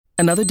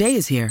Another day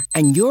is here,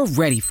 and you're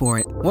ready for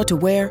it. What to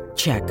wear?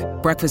 Check.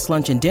 Breakfast,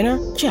 lunch, and dinner?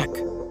 Check.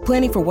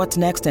 Planning for what's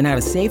next and how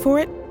to save for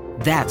it?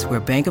 That's where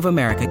Bank of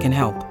America can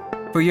help.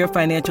 For your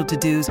financial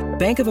to-dos,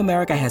 Bank of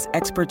America has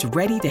experts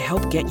ready to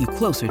help get you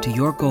closer to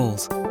your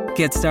goals.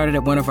 Get started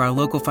at one of our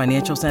local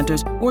financial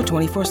centers or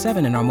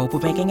 24/7 in our mobile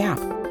banking app.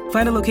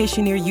 Find a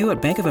location near you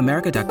at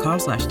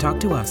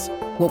bankofamerica.com/talktous.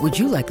 What would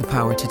you like the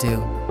power to do?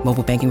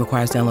 Mobile banking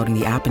requires downloading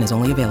the app and is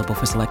only available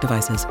for select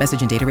devices.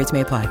 Message and data rates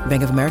may apply.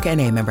 Bank of America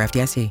N.A., member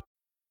FDIC.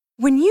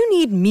 When you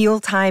need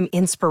mealtime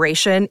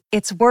inspiration,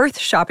 it's worth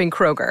shopping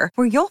Kroger,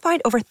 where you'll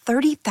find over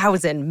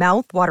 30,000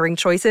 mouth-watering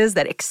choices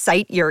that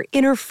excite your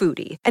inner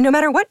foodie. And no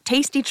matter what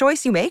tasty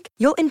choice you make,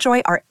 you'll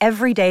enjoy our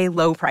everyday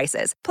low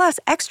prices, plus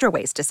extra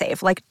ways to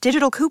save, like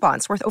digital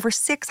coupons worth over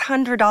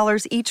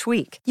 $600 each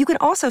week. You can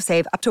also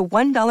save up to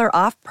 $1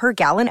 off per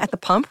gallon at the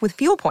pump with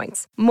fuel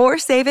points. More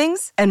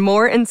savings and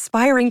more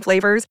inspiring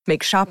flavors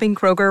make shopping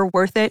Kroger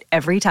worth it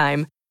every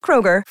time.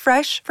 Kroger,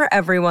 fresh for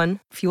everyone.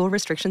 Fuel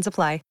restrictions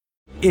apply.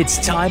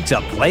 It's time to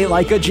play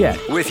like a Jet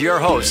with your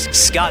host,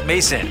 Scott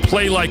Mason.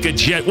 Play like a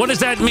Jet. What does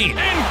that mean?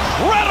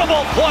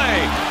 Incredible play.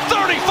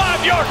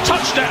 35-yard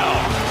touchdown.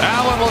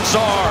 Alan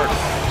Lazard,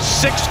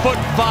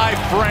 6'5"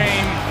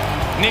 frame,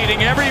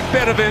 needing every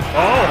bit of it.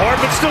 Oh,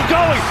 Hardman's still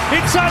going.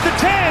 Inside the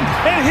 10,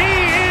 and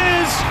he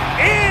is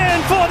in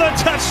for the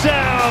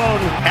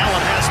touchdown.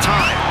 Allen has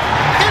time.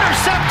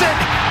 Intercepted.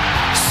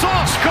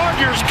 Sauce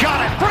Gardner's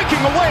got it. Breaking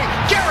away.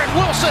 Garrett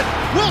Wilson.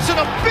 Wilson,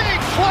 a big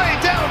play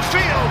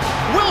downfield.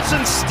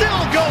 Wilson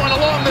still going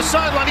along the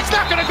sideline. He's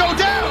not going to go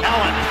down.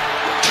 Allen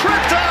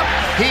tripped up.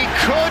 He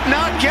could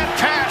not get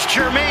past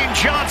Jermaine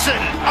Johnson.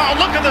 Oh,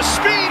 look at the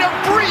speed of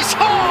Breece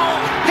Hall.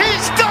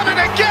 He's done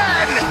it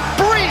again.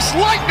 Breece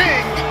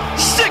Lightning.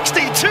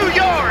 62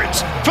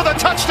 yards for the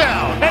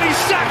touchdown. And he's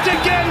sacked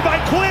again by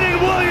Quinnen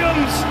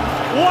Williams.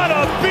 What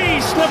a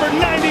beast. Number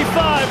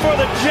 95 for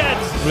the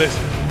Jets.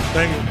 Listen,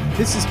 thank you.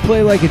 This is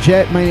Play Like a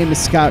Jet. My name is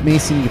Scott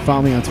Mason. You can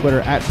follow me on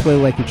Twitter at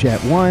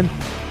PlayLikeAJet1.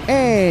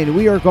 And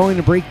we are going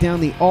to break down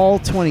the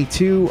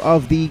All-22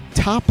 of the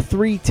top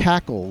 3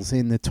 tackles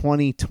in the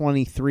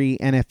 2023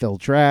 NFL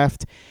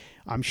Draft.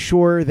 I'm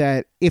sure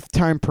that if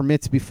time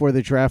permits before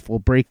the draft, we'll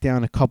break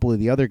down a couple of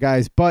the other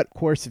guys. But, of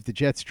course, if the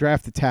Jets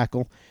draft a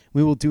tackle,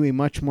 we will do a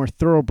much more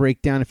thorough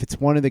breakdown if it's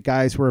one of the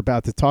guys we're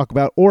about to talk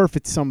about or if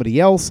it's somebody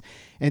else.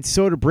 And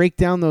so to break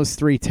down those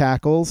 3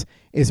 tackles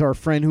is our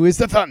friend who is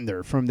the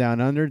Thunder from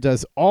Down Under,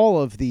 does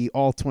all of the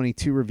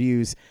All-22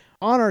 reviews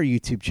on our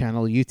YouTube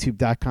channel,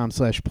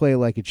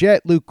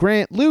 youtube.com/playlikeajet. Luke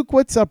Grant. Luke,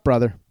 what's up,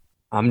 brother?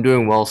 I'm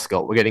doing well,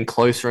 Scott. We're getting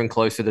closer and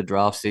closer to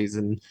draft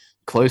season,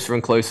 closer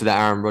and closer to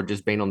Aaron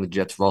Rodgers being on the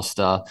Jets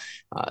roster.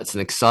 It's an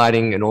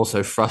exciting and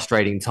also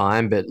frustrating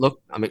time. But look,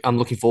 I'm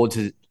looking forward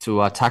to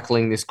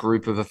tackling this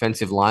group of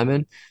offensive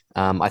linemen.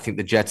 I think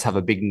the Jets have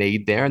a big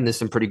need there, and there's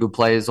some pretty good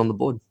players on the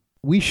board.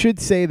 We should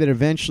say that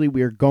eventually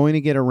we are going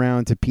to get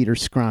around to Peter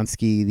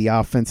Skronsky, the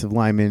offensive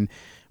lineman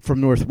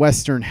from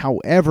Northwestern.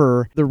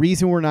 However, the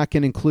reason we're not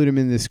going to include him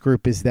in this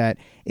group is that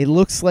it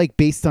looks like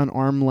based on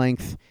arm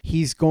length,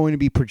 he's going to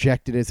be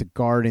projected as a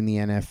guard in the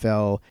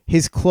NFL.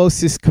 His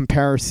closest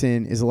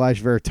comparison is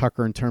Elijah Vera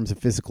Tucker in terms of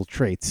physical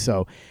traits.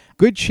 So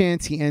good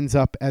chance he ends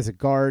up as a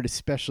guard,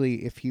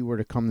 especially if he were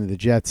to come to the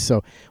Jets.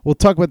 So we'll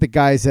talk about the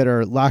guys that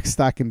are lock,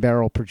 stock, and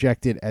barrel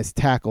projected as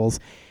tackles.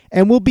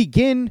 And we'll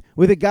begin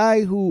with a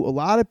guy who a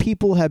lot of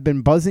people have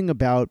been buzzing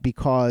about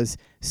because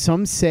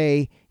some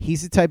say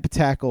he's the type of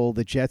tackle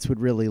the Jets would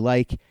really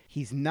like.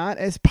 He's not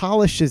as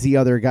polished as the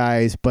other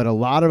guys, but a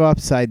lot of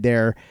upside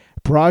there.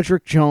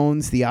 Broderick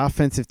Jones, the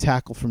offensive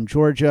tackle from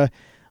Georgia.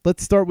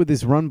 Let's start with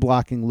his run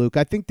blocking, Luke.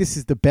 I think this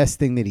is the best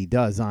thing that he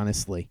does,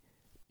 honestly.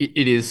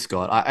 It is,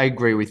 Scott. I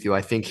agree with you.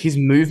 I think his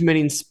movement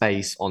in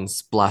space on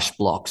splash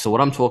block. So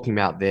what I'm talking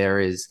about there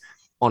is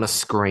on a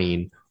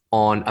screen,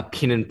 on a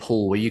pin and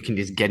pull where you can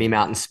just get him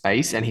out in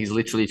space and he's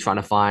literally trying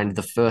to find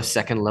the first,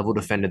 second level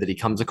defender that he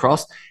comes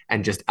across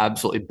and just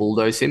absolutely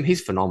bulldoze him. He's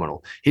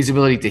phenomenal. His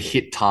ability to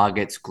hit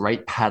targets,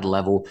 great pad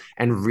level,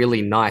 and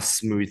really nice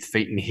smooth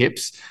feet and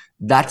hips.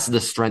 That's the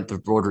strength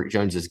of Broderick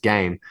Jones's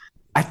game.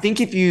 I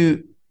think if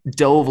you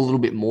delve a little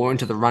bit more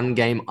into the run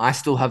game, I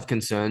still have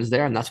concerns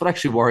there. And that's what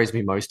actually worries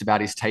me most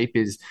about his tape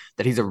is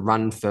that he's a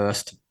run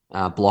first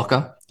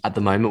blocker at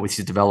the moment with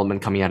his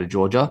development coming out of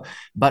Georgia.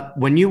 But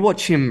when you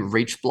watch him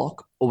reach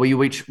block or when you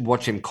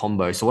watch him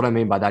combo, so what I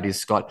mean by that is,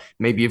 Scott,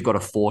 maybe you've got a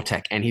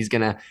 4-tech and he's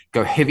going to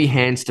go heavy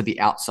hands to the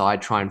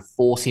outside, try and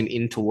force him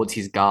in towards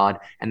his guard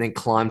and then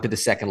climb to the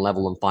second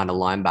level and find a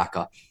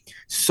linebacker.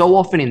 So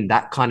often in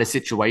that kind of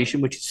situation,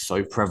 which is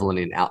so prevalent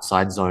in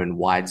outside zone,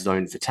 wide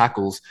zone for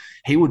tackles,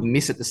 he would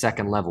miss at the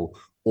second level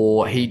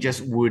or he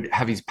just would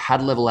have his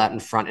pad level out in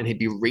front and he'd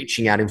be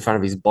reaching out in front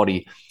of his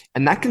body.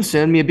 And that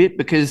concerned me a bit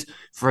because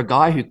for a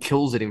guy who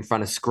kills it in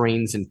front of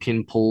screens and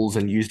pin pulls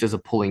and used as a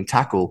pulling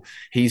tackle,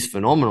 he's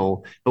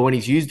phenomenal. But when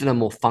he's used in a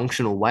more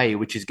functional way,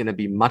 which is going to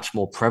be much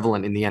more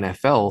prevalent in the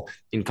NFL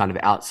in kind of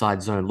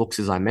outside zone looks,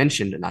 as I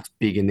mentioned, and that's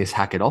big in this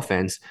Hackett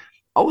offense,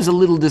 I was a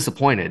little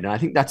disappointed. And I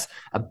think that's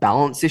a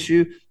balance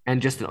issue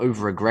and just an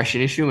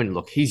over-aggression issue. And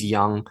look, he's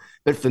young.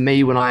 But for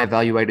me, when I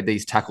evaluated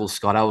these tackles,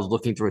 Scott, I was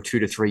looking through a 2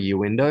 to 3 year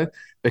window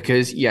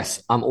because,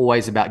 yes, I'm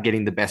always about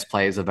getting the best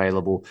players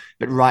available.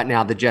 But right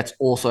now, the Jets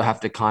also have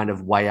to kind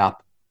of weigh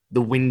up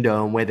the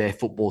window and where their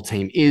football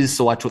team is.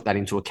 So I took that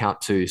into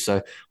account too.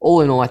 So all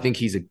in all, I think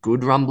he's a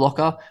good run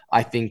blocker.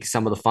 I think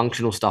some of the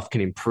functional stuff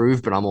can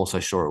improve, but I'm also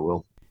sure it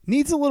will.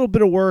 Needs a little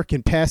bit of work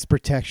in pass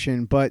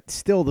protection, but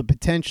still the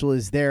potential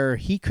is there.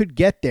 He could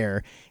get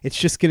there. It's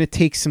just going to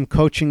take some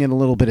coaching and a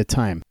little bit of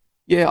time.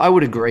 Yeah, I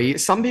would agree.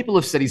 Some people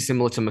have said he's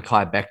similar to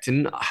Mekhi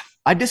Becton.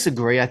 I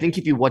disagree. I think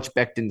if you watch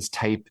Becton's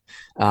tape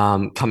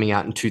coming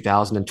out in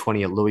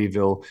 2020 at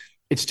Louisville,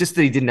 it's just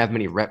that he didn't have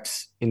many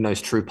reps in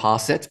those true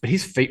pass sets, but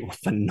his feet were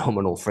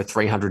phenomenal for a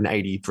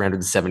 380,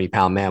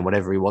 370-pound man,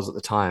 whatever he was at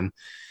the time.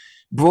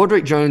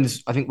 Broderick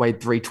Jones, I think,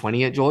 weighed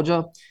 320 at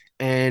Georgia,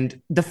 and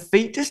the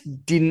feet just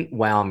didn't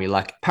wow me.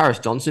 Like Paris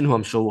Johnson, who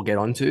I'm sure we'll get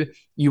onto,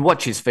 you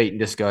watch his feet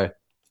and just go,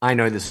 I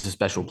know this is a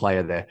special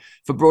player there.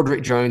 For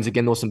Broderick Jones,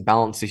 again, there were some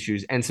balance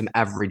issues and some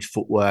average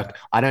footwork.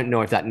 I don't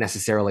know if that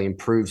necessarily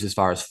improves as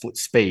far as foot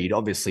speed.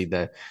 Obviously,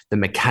 the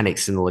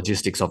mechanics and the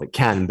logistics of it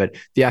can, but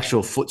the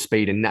actual foot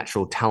speed and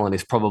natural talent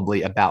is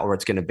probably about where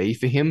it's going to be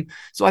for him.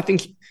 So I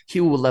think he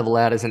will level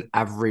out as an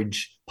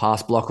average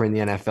pass blocker in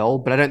the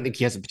NFL, but I don't think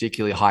he has a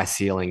particularly high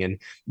ceiling.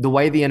 And the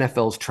way the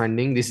NFL's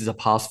trending, this is a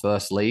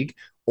pass-first league.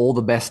 All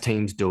the best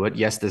teams do it.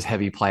 Yes, there's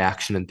heavy play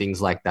action and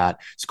things like that,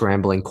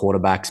 scrambling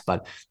quarterbacks,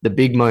 but the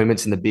big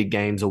moments and the big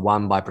games are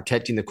won by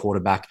protecting the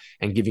quarterback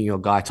and giving your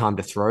guy time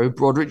to throw.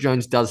 Broderick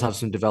Jones does have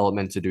some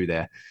development to do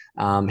there.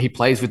 He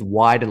plays with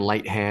wide and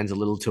late hands a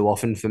little too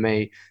often for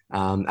me.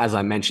 As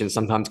I mentioned,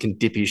 sometimes can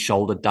dip his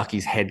shoulder, duck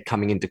his head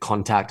coming into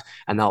contact,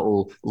 and that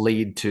will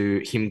lead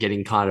to him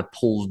getting kind of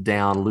pulled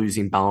down,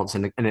 losing balance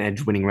and an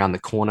edge winning around the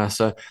corner.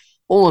 So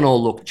all in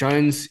all, look,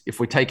 Jones, if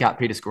we take out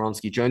Peter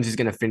Skoronski, Jones is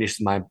going to finish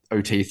my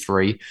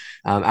OT3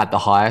 at the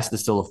highest.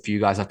 There's still a few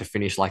guys have to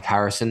finish like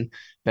Harrison.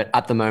 But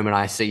at the moment,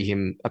 I see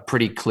him a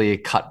pretty clear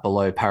cut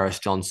below Paris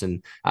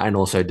Johnson and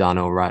also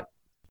Darnell Wright.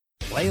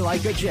 Play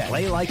like a Jet.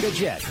 Play like a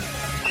Jet.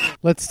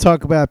 Let's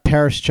talk about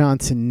Paris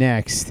Johnson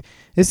next.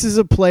 This is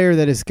a player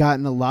that has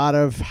gotten a lot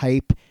of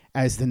hype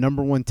as the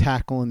number one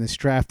tackle in this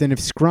draft. And if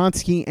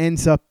Skoronski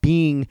ends up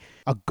being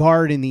a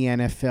guard in the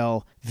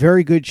NFL,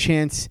 very good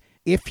chance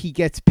if he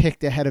gets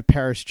picked ahead of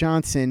Paris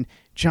Johnson,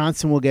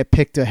 Johnson will get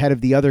picked ahead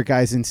of the other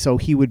guys, and so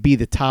he would be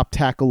the top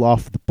tackle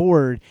off the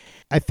board.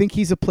 I think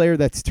he's a player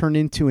that's turned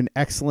into an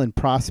excellent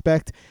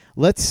prospect.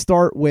 Let's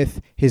start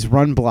with his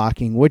run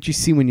blocking. What'd you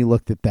see when you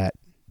looked at that?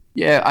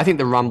 Yeah, I think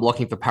the run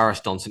blocking for Paris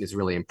Johnson is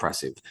really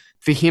impressive.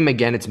 For him,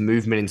 again, it's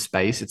movement in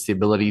space. It's the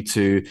ability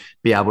to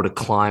be able to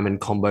climb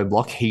and combo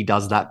block. He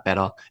does that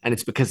better, and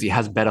it's because he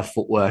has better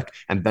footwork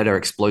and better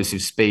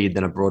explosive speed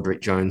than a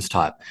Broderick Jones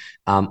type.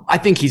 I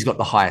think he's got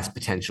the highest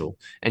potential,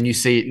 and you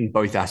see it in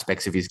both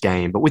aspects of his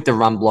game. But with the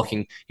run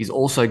blocking, he's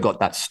also got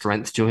that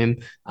strength to him.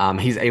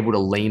 He's able to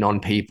lean on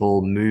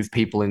people, move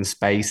people in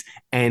space,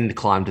 and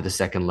climb to the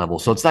second level.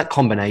 So it's that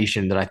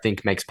combination that I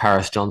think makes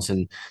Paris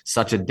Johnson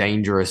such a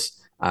dangerous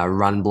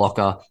run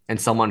blocker and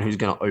someone who's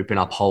going to open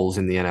up holes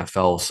in the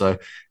NFL. So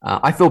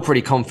I feel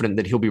pretty confident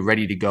that he'll be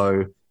ready to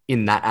go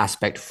in that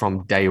aspect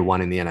from day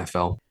one in the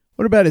NFL.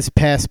 What about his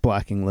pass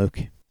blocking, Luke?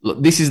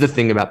 Look, this is the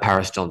thing about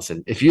Paris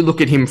Johnson. If you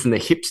look at him from the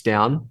hips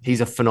down, he's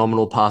a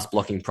phenomenal pass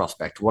blocking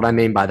prospect. What I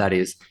mean by that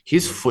is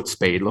his foot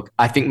speed. Look,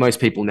 I think most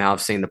people now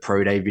have seen the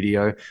Pro Day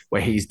video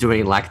where he's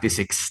doing like this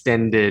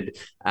extended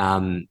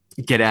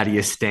get out of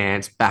your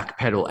stance, back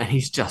pedal, and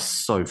he's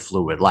just so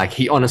fluid. Like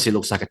he honestly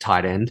looks like a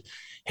tight end.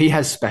 He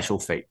has special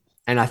feet,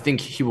 and I think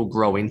he will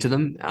grow into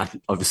them.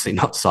 Obviously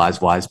not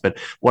size-wise, but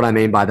what I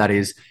mean by that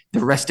is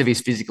the rest of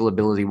his physical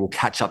ability will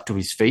catch up to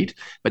his feet,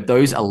 but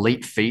those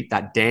elite feet,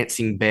 that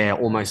dancing bear,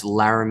 almost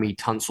Laramie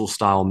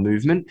Tunsil-style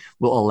movement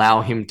will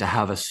allow him to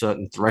have a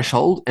certain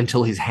threshold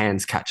until his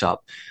hands catch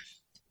up.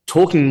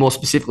 Talking more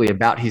specifically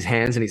about his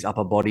hands and his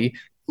upper body,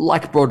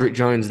 like Broderick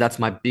Jones, that's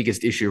my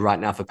biggest issue right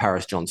now for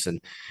Paris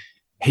Johnson.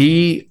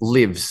 He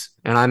lives,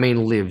 and I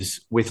mean lives,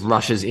 with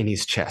rushes in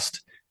his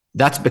chest.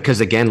 That's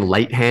because, again,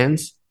 late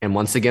hands and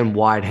once again,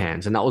 wide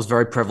hands. And that was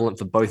very prevalent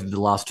for both of the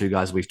last two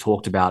guys we've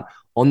talked about.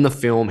 On the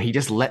film, he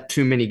just let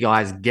too many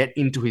guys get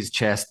into his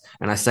chest.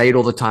 And I say it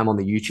all the time on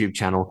the YouTube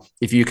channel.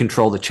 If you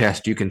control the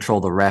chest, you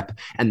control the rep.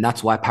 And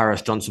that's why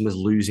Paris Johnson was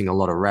losing a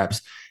lot of reps.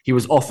 He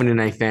was often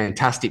in a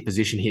fantastic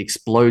position. He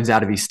explodes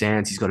out of his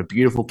stance. He's got a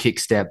beautiful kick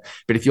step.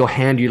 But if your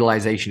hand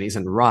utilization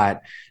isn't right,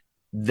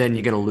 then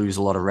you're going to lose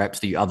a lot of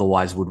reps that you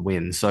otherwise would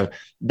win. So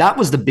that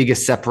was the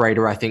biggest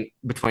separator, I think,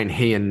 between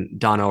he and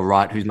Darnell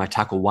Wright, who's my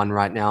tackle one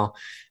right now.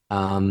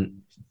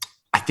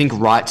 I think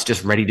Wright's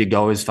just ready to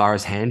go as far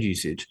as hand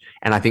usage.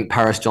 And I think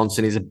Paris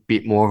Johnson is a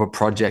bit more of a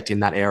project in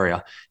that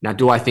area. Now,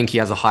 do I think he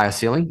has a higher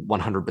ceiling?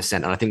 100%.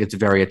 And I think it's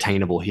very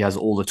attainable. He has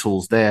all the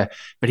tools there,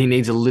 but he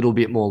needs a little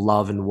bit more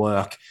love and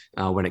work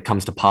when it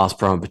comes to pass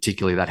pro and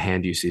particularly that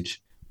hand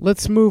usage.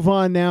 Let's move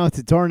on now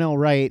to Darnell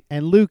Wright.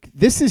 And Luke,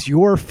 this is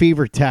your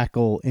favorite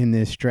tackle in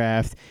this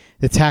draft,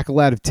 the tackle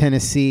out of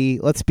Tennessee.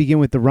 Let's begin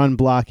with the run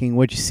blocking.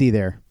 What'd you see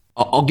there?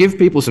 I'll give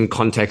people some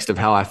context of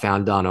how I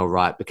found Darnell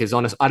Wright, because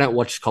I don't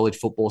watch college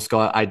football,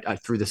 Scott. I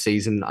through the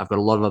season, I've got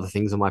a lot of other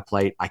things on my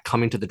plate. I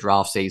come into the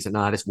draft season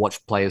and I just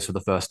watch players for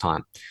the first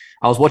time.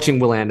 I was watching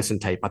Will Anderson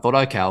tape. I thought,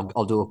 okay,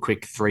 I'll do a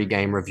quick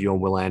 3-game review on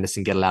Will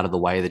Anderson, get it out of the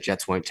way. The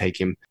Jets won't take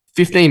him.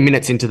 15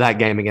 minutes into that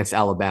game against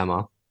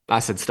Alabama, I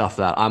said, stuff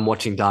that. I'm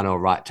watching Darnell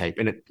Wright tape.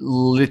 And it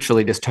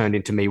literally just turned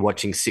into me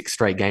watching 6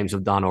 straight games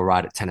of Darnell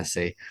Wright at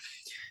Tennessee.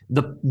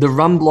 The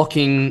run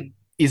blocking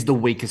is the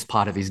weakest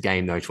part of his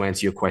game, though, to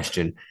answer your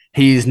question.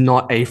 He is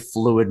not a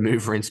fluid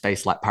mover in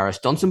space like Paris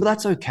Johnson, but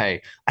that's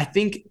okay. I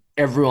think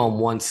everyone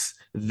wants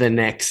the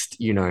next,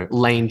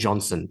 Lane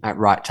Johnson at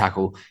right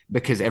tackle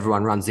because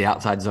everyone runs the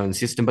outside zone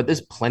system, but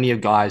there's plenty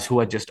of guys who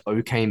are just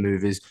okay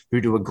movers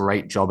who do a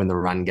great job in the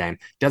run game.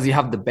 Does he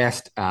have the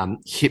best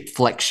hip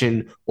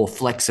flexion or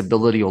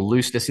flexibility or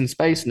looseness in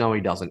space? No,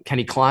 he doesn't. Can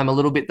he climb a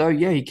little bit, though?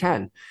 Yeah, he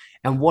can.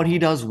 And what he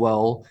does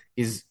well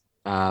is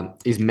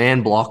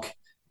man block,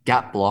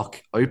 gap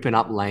block, open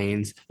up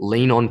lanes,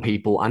 lean on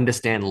people,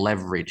 understand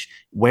leverage,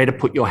 where to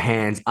put your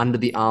hands under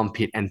the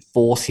armpit and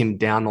force him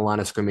down the line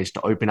of scrimmage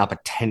to open up a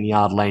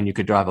 10-yard lane you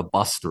could drive a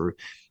bus through.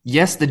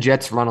 Yes, the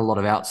Jets run a lot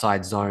of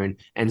outside zone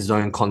and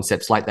zone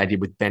concepts like they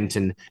did with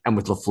Benton and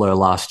with LaFleur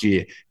last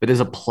year, but there's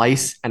a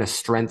place and a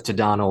strength to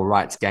Darnell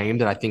Wright's game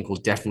that I think will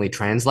definitely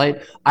translate.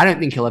 I don't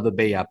think he'll ever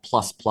be a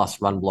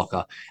plus run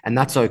blocker, and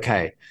that's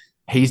okay.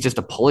 He's just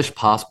a polished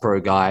pass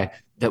pro guy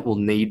that will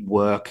need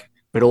work,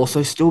 but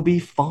also still be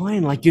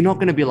fine. Like, you're not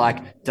going to be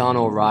like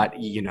Darnell Wright,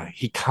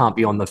 he can't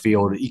be on the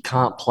field. He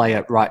can't play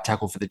at right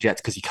tackle for the Jets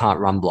because he can't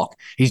run block.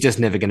 He's just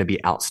never going to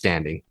be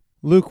outstanding.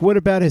 Luke, what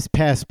about his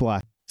pass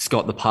block?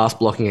 Scott, the pass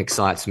blocking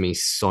excites me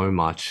so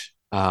much.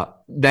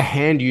 The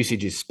hand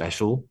usage is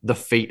special. The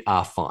feet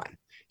are fine.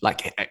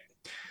 Like,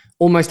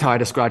 almost how I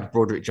described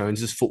Broderick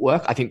Jones's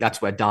footwork. I think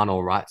that's where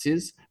Darnell Wright's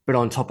is. But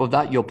on top of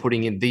that, you're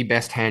putting in the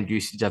best hand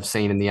usage I've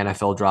seen in the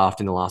NFL draft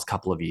in the last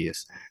couple of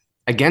years.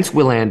 Against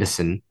Will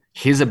Anderson,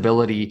 his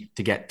ability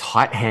to get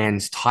tight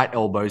hands, tight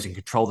elbows, and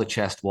control the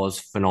chest was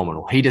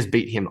phenomenal. He just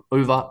beat him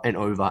over and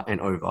over and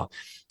over.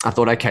 I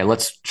thought, okay,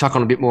 let's chuck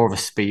on a bit more of a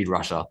speed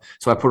rusher.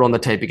 So I put on the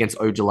tape against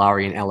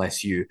Ojulari and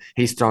LSU.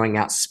 He's throwing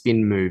out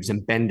spin moves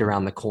and bend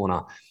around the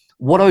corner.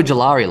 What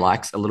Ojulari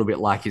likes, a little bit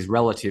like his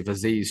relative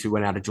Aziz, who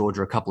went out of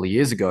Georgia a couple of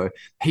years ago,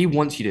 he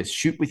wants you to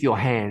shoot with your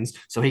hands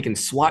so he can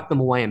swipe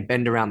them away and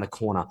bend around the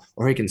corner,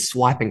 or he can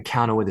swipe and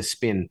counter with a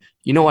spin.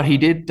 You know what he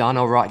did?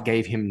 Darnell Wright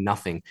gave him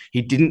nothing.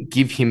 He didn't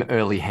give him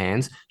early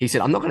hands. He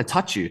said, I'm not going to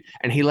touch you.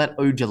 And he let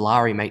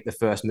Ojulari make the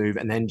first move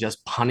and then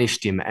just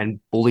punished him and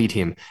bullied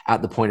him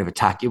at the point of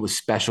attack. It was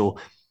special.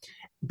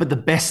 But the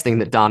best thing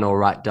that Darnell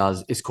Wright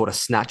does is called a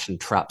snatch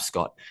and trap,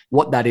 Scott.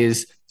 What that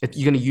is,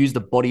 you're going to use the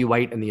body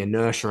weight and the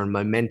inertia and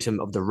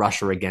momentum of the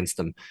rusher against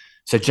them.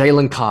 So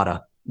Jalen Carter,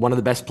 one of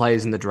the best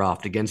players in the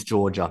draft against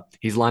Georgia,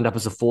 he's lined up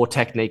as a 4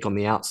 technique on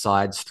the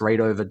outside, straight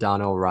over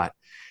Darnell Wright.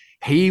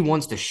 He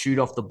wants to shoot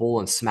off the ball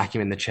and smack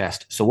him in the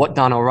chest. So what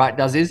Darnell Wright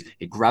does is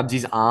he grabs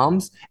his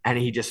arms and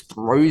he just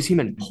throws him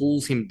and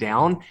pulls him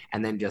down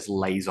and then just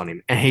lays on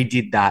him. And he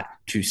did that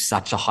to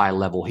such a high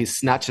level. His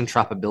snatch and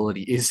trap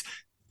ability is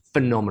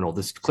phenomenal.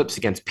 There's clips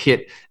against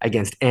Pitt,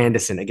 against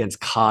Anderson, against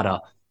Carter.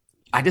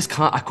 I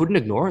couldn't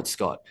ignore it,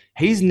 Scott.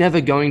 He's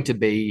never going to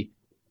be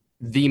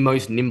the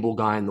most nimble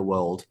guy in the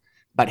world,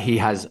 but he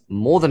has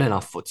more than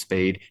enough foot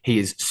speed. He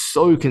is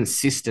so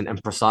consistent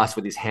and precise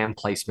with his hand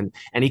placement,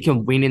 and he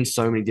can win in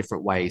so many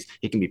different ways.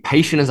 He can be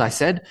patient, as I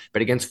said,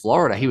 but against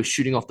Florida, he was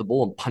shooting off the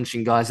ball and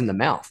punching guys in the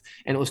mouth.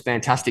 And it was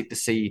fantastic to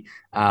see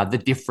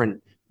the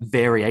different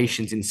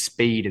variations in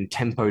speed and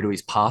tempo to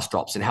his pass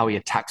drops and how he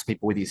attacks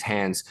people with his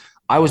hands.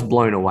 I was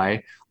blown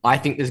away. I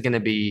think there's going to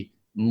be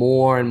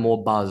more and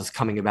more buzz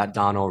coming about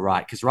Darnell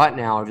Wright, because right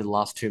now, over the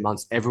last 2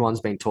 months,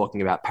 everyone's been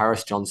talking about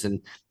Paris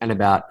Johnson and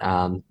about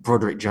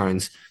Broderick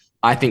Jones.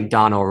 I think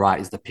Darnell Wright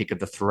is the pick of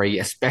the 3,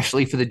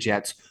 especially for the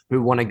Jets,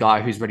 who want a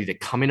guy who's ready to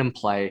come in and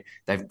play.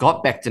 They've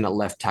got Becton at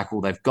left tackle.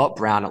 They've got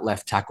Brown at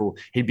left tackle.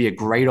 He'd be a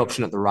great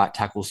option at the right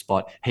tackle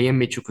spot. He and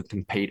Mitchell could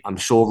compete. I'm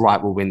sure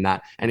Wright will win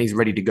that, and he's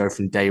ready to go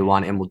from day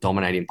one and will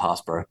dominate in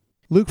pass pro.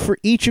 Luke, for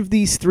each of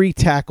these 3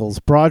 tackles,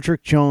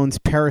 Broderick Jones,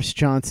 Paris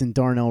Johnson,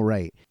 Darnell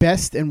Wright,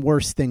 best and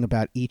worst thing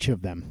about each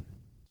of them?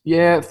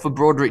 Yeah, for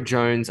Broderick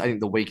Jones, I think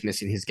the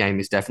weakness in his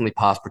game is definitely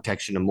pass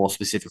protection and more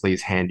specifically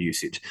his hand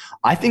usage.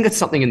 I think it's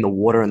something in the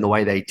water and the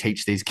way they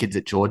teach these kids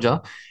at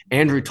Georgia.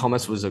 Andrew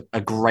Thomas was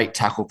a great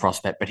tackle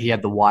prospect, but he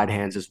had the wide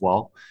hands as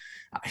well.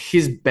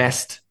 His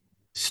best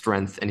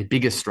strength, and his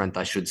biggest strength,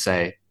 I should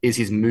say, is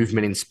his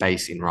movement in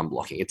space in run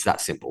blocking. It's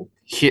that simple.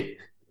 Hit,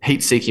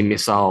 heat-seeking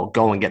missile,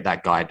 go and get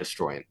that guy,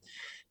 destroy him.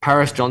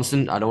 Paris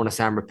Johnson, I don't want to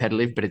sound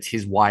repetitive, but it's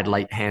his wide,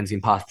 late hands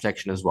in pass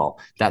protection as well.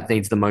 That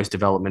needs the most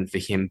development for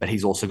him, but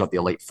he's also got the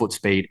elite foot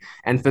speed.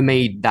 And for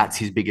me, that's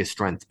his biggest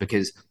strength,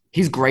 because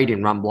he's great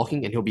in run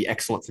blocking and he'll be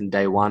excellent from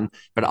day one,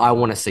 but I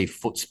want to see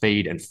foot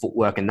speed and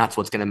footwork, and that's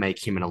what's going to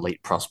make him an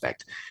elite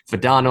prospect. For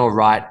Darnell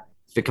Wright,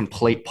 the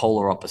complete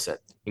polar opposite.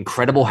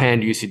 Incredible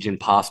hand usage in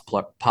pass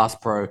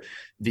pro.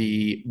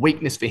 The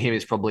weakness for him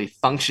is probably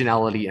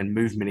functionality and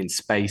movement in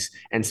space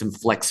and some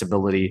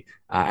flexibility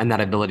and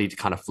that ability to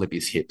kind of flip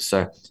his hips.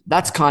 So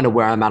that's kind of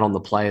where I'm at on the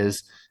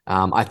players.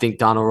 I think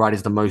Darnell Wright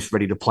is the most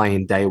ready to play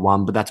in day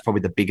one, but that's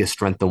probably the biggest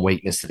strength and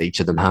weakness that each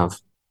of them have.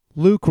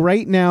 Luke,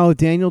 right now,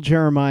 Daniel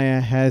Jeremiah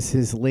has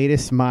his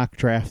latest mock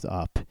draft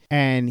up,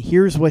 and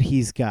here's what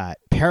he's got.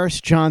 Paris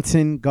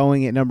Johnson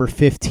going at number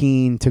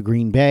 15 to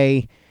Green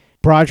Bay,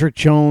 Broderick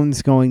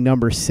Jones going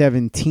number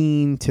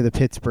 17 to the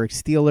Pittsburgh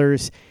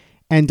Steelers,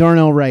 and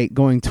Darnell Wright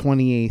going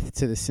 28th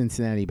to the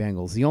Cincinnati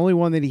Bengals. The only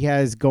one that he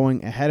has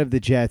going ahead of the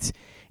Jets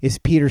is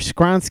Peter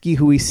Skronsky,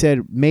 who he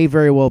said may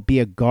very well be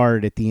a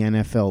guard at the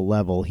NFL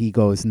level. He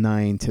goes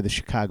 9 to the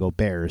Chicago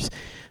Bears.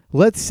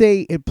 Let's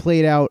say it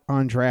played out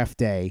on draft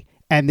day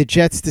and the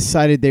Jets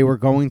decided they were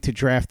going to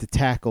draft a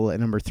tackle at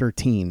number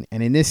 13.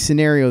 And in this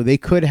scenario, they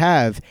could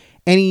have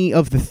any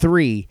of the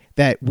three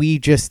that we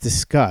just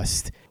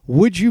discussed.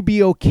 Would you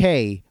be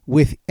okay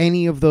with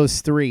any of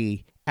those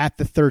three at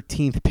the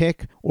 13th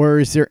pick? Or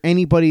is there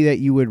anybody that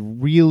you would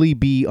really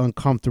be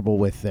uncomfortable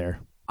with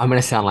there? I'm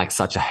going to sound like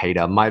such a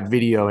hater. My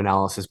video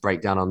analysis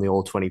breakdown on the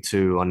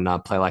All-22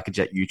 on Play Like a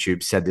Jet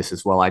YouTube said this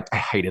as well. I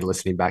hated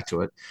listening back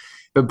to it.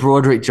 But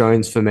Broderick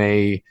Jones, for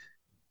me,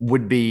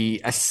 would be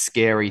a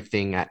scary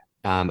thing at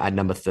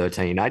number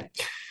 13.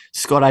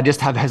 Scott, I just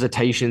have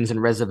hesitations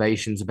and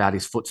reservations about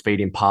his foot speed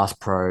in pass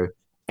pro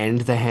and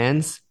the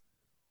hands,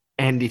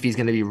 and if he's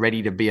going to be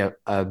ready to be a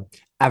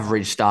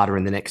average starter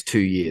in the next 2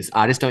 years.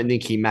 I just don't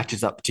think he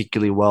matches up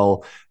particularly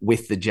well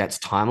with the Jets'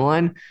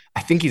 timeline.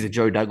 I think he's a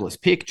Joe Douglas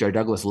pick. Joe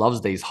Douglas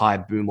loves these high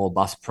boom or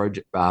bust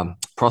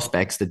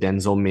prospects, the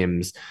Denzel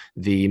Mims,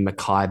 the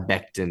Mekhi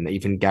Becton,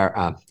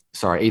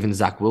 even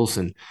Zach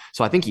Wilson.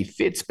 So I think he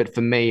fits, but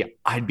for me,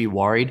 I'd be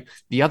worried.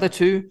 The other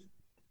two,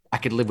 I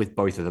could live with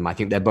both of them. I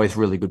think they're both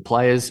really good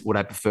players. Would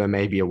I prefer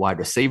maybe a wide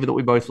receiver that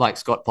we both like,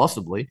 Scott?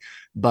 Possibly.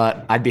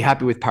 But I'd be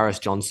happy with Paris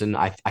Johnson.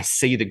 I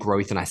see the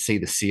growth and I see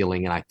the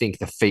ceiling, and I think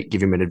the feet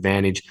give him an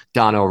advantage.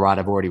 Darnell Wright,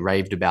 I've already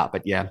raved about.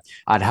 But yeah,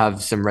 I'd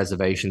have some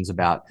reservations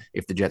about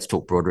if the Jets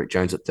took Broderick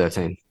Jones at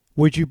 13.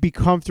 Would you be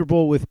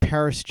comfortable with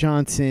Paris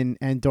Johnson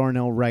and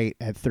Darnell Wright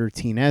at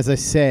 13? As I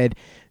said,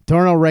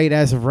 Darnell Wright,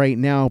 as of right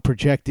now,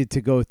 projected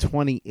to go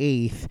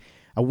 28th.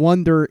 I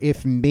wonder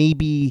if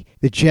maybe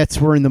the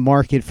Jets were in the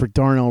market for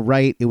Darnell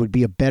Wright. It would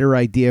be a better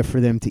idea for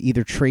them to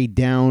either trade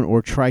down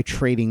or try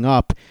trading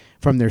up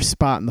from their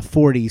spot in the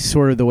 40s,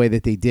 sort of the way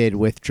that they did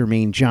with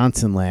Jermaine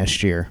Johnson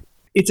last year.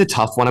 It's a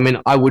tough one. I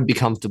mean, I would be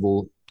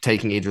comfortable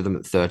taking either of them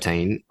at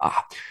 13.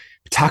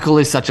 Tackle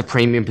is such a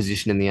premium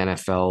position in the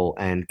NFL,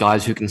 and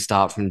guys who can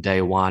start from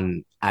day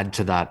one add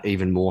to that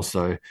even more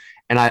so.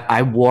 And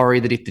I worry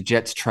that if the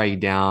Jets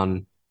trade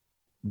down,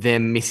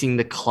 they're missing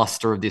the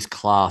cluster of this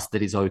class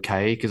that is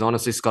okay. Because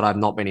honestly, Scott, I've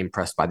not been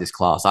impressed by this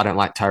class. I don't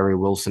like Tyree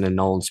Wilson and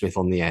Nolan Smith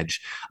on the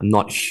edge. I'm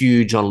not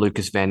huge on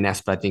Lucas Van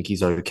Ness, but I think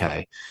he's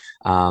okay.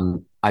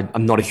 I'm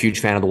not a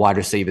huge fan of the wide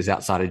receivers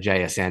outside of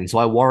JSN. So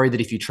I worry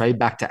that if you trade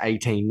back to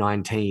 18,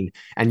 19,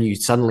 and you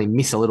suddenly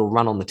miss a little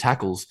run on the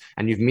tackles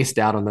and you've missed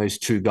out on those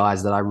two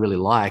guys that I really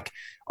like,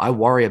 I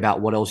worry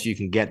about what else you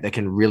can get that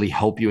can really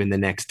help you in the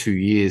next 2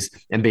 years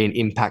and be an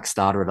impact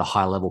starter at a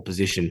high level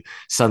position.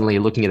 Suddenly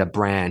you're looking at a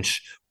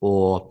Branch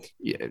or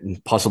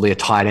possibly a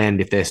tight end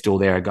if they're still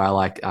there, a guy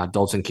like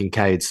Dalton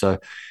Kincaid. So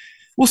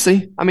we'll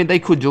see. I mean, they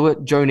could do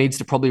it. Joe needs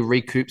to probably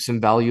recoup some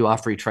value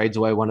after he trades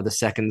away one of the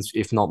seconds,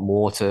 if not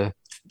more, to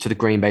the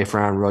Green Bay for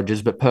Aaron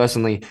Rodgers. But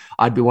personally,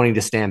 I'd be wanting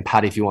to stand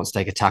pat if he wants to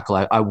take a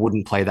tackle. I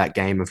wouldn't play that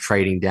game of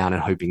trading down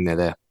and hoping they're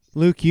there.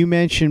 Luke, you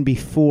mentioned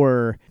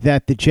before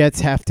that the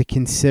Jets have to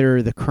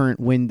consider the current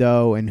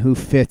window and who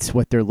fits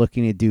what they're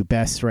looking to do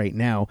best right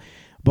now.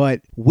 But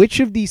which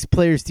of these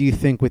players do you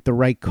think with the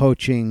right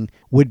coaching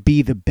would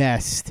be the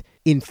best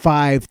in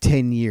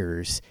 5-10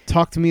 years?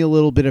 Talk to me a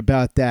little bit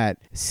about that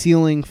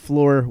ceiling,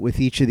 floor with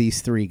each of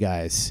these three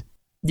guys.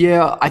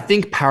 Yeah, I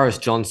think Paris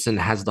Johnson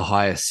has the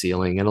highest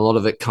ceiling, and a lot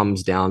of it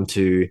comes down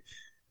to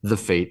the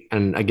feet.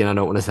 And again, I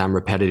don't want to sound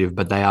repetitive,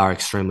 but they are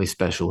extremely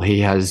special. He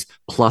has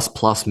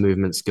plus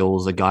movement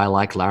skills. A guy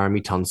like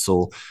Laramie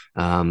Tunsil,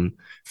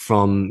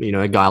 from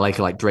a guy like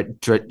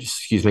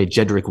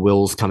Jedrick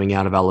Wills coming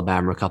out of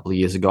Alabama a couple of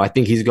years ago. I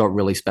think he's got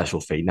really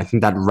special feet, and I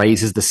think that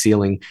raises the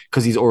ceiling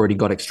because he's already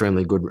got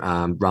extremely good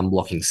run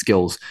blocking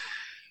skills.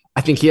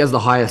 I think he has the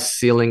highest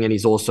ceiling, and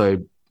he's also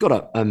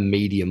got a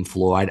medium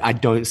floor. I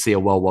don't see a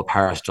world where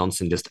Paris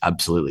Johnson just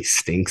absolutely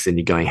stinks and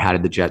you're going, how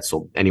did the Jets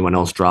or anyone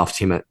else draft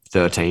him at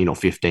 13 or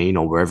 15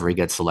 or wherever he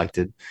gets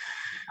selected?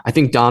 I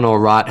think Darnell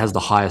Wright has the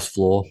highest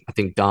floor. I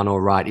think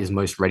Darnell Wright is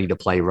most ready to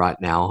play right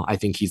now. I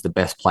think he's the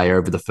best player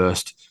over the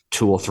first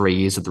 2 or 3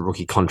 years of the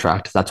rookie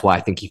contract. That's why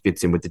I think he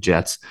fits in with the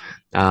Jets.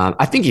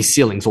 I think his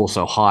ceiling's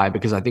also high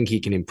because I think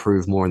he can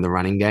improve more in the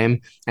running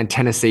game. And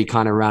Tennessee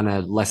kind of ran a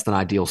less than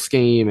ideal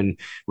scheme. And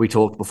we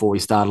talked before we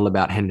started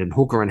about Hendon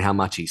Hooker and how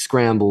much he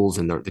scrambles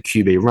and the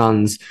QB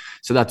runs.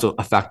 So that's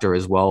a factor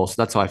as well. So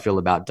that's how I feel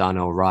about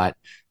Darnell Wright.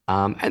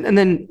 And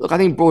then, look, I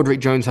think Broderick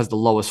Jones has the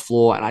lowest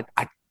floor. And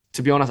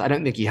to be honest, I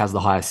don't think he has the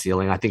highest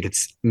ceiling. I think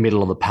it's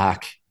middle of the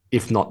pack,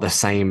 if not the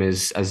same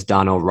as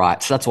Darnell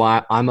Wright. So that's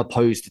why I'm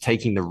opposed to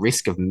taking the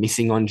risk of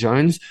missing on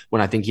Jones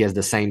when I think he has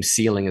the same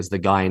ceiling as the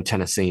guy in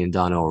Tennessee and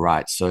Darnell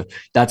Wright. So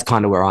that's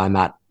kind of where I'm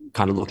at,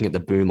 kind of looking at the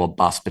boom or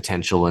bust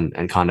potential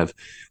and kind of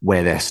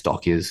where their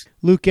stock is.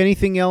 Luke,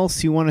 anything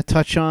else you want to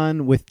touch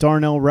on with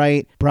Darnell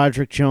Wright,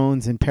 Broderick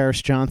Jones, and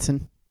Paris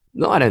Johnson?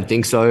 No, I don't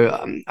think so.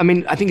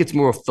 I think it's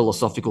more a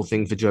philosophical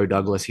thing for Joe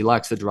Douglas. He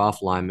likes the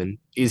draft lineman.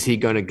 Is he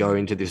going to go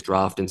into this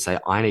draft and say,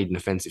 I need an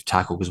offensive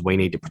tackle because we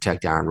need to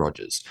protect Aaron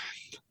Rodgers?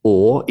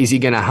 Or is he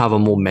going to have a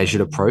more measured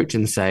approach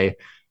and say,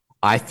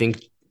 I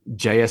think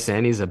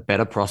JSN is a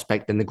better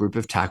prospect than the group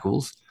of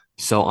tackles,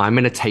 so I'm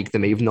going to take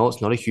them even though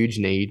it's not a huge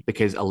need,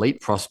 because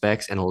elite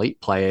prospects and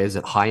elite players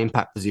at high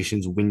impact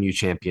positions win you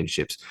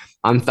championships.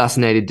 I'm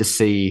fascinated to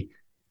see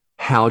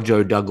how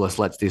Joe Douglas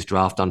lets this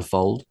draft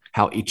unfold,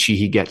 how itchy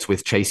he gets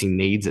with chasing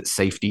needs at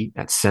safety,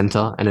 at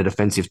center, and at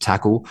defensive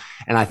tackle.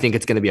 And I think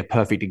it's going to be a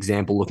perfect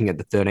example looking at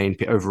the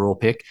 13th overall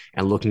pick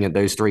and looking at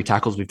those three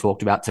tackles we've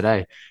talked about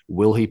today.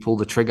 Will he pull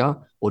the trigger,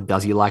 or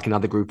does he like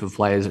another group of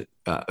players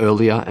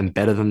earlier and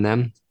better than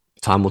them?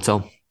 Time will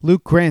tell.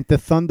 Luke Grant, the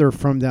Thunder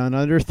from Down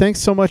Under, thanks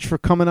so much for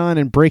coming on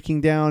and breaking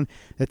down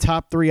the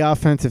top 3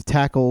 offensive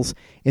tackles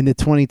in the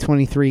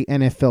 2023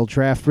 NFL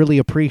Draft. Really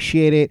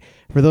appreciate it.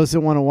 For those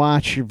that want to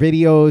watch your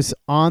videos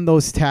on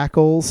those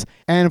tackles,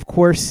 and of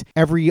course,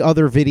 every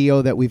other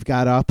video that we've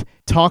got up,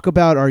 talk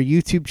about our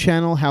YouTube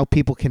channel, how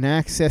people can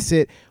access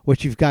it,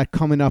 what you've got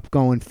coming up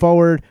going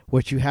forward,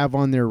 what you have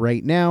on there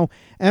right now,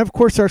 and of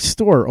course, our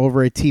store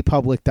over at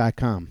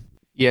tpublic.com.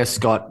 Yeah,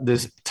 Scott,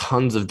 there's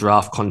tons of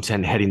draft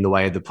content heading the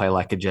way of the Play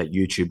Like a Jet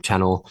YouTube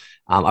channel.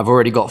 I've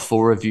already got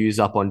 4 reviews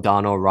up on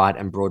Darnell Wright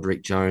and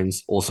Broderick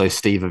Jones. Also,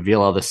 Steve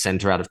Avila, the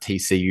center out of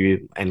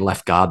TCU and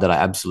left guard that I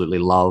absolutely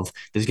love.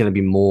 There's going to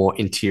be more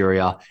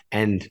interior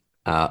and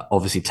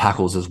obviously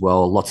tackles as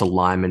well. Lots of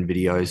lineman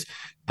videos.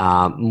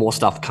 More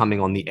stuff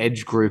coming on the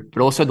edge group,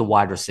 but also the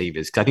wide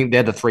receivers, because I think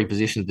they're the 3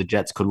 positions the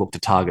Jets could look to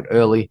target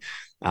early.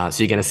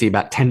 So you're going to see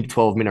about 10 to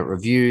 12 minute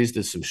reviews.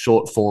 There's some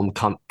short form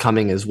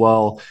coming as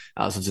well.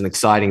 So it's an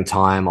exciting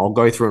time. I'll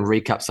go through and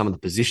recap some of the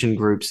position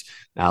groups,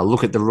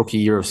 look at the rookie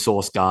year of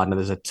Sauce Gardner.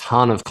 There's a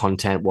ton of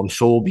content. Well, I'm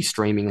sure we'll be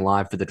streaming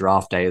live for the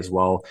draft day as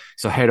well.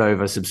 So head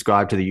over,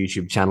 subscribe to the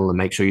YouTube channel, and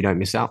make sure you don't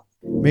miss out.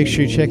 Make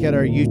sure you check out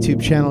our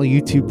YouTube channel,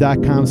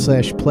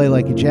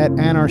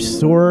 youtube.com/playlikeajet, and our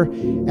store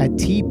at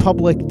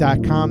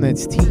tpublic.com.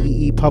 That's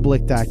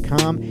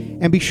teepublic.com.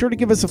 And be sure to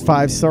give us a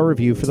 5-star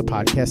review for the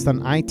podcast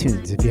on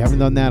iTunes if you haven't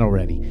done that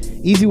already.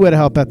 Easy way to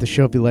help out the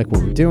show if you like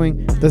what we're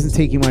doing. Doesn't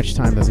take you much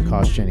time, doesn't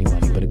cost you any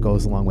money, but it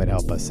goes a long way to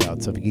help us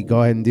out. So if you could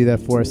go ahead and do that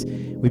for us,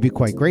 we'd be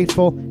quite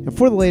grateful. And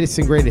for the latest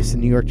and greatest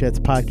in New York Jets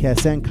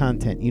podcasts and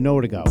content, you know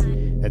where to go.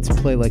 That's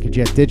Play Like a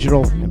Jet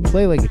Digital and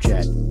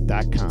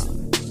playlikeajet.com.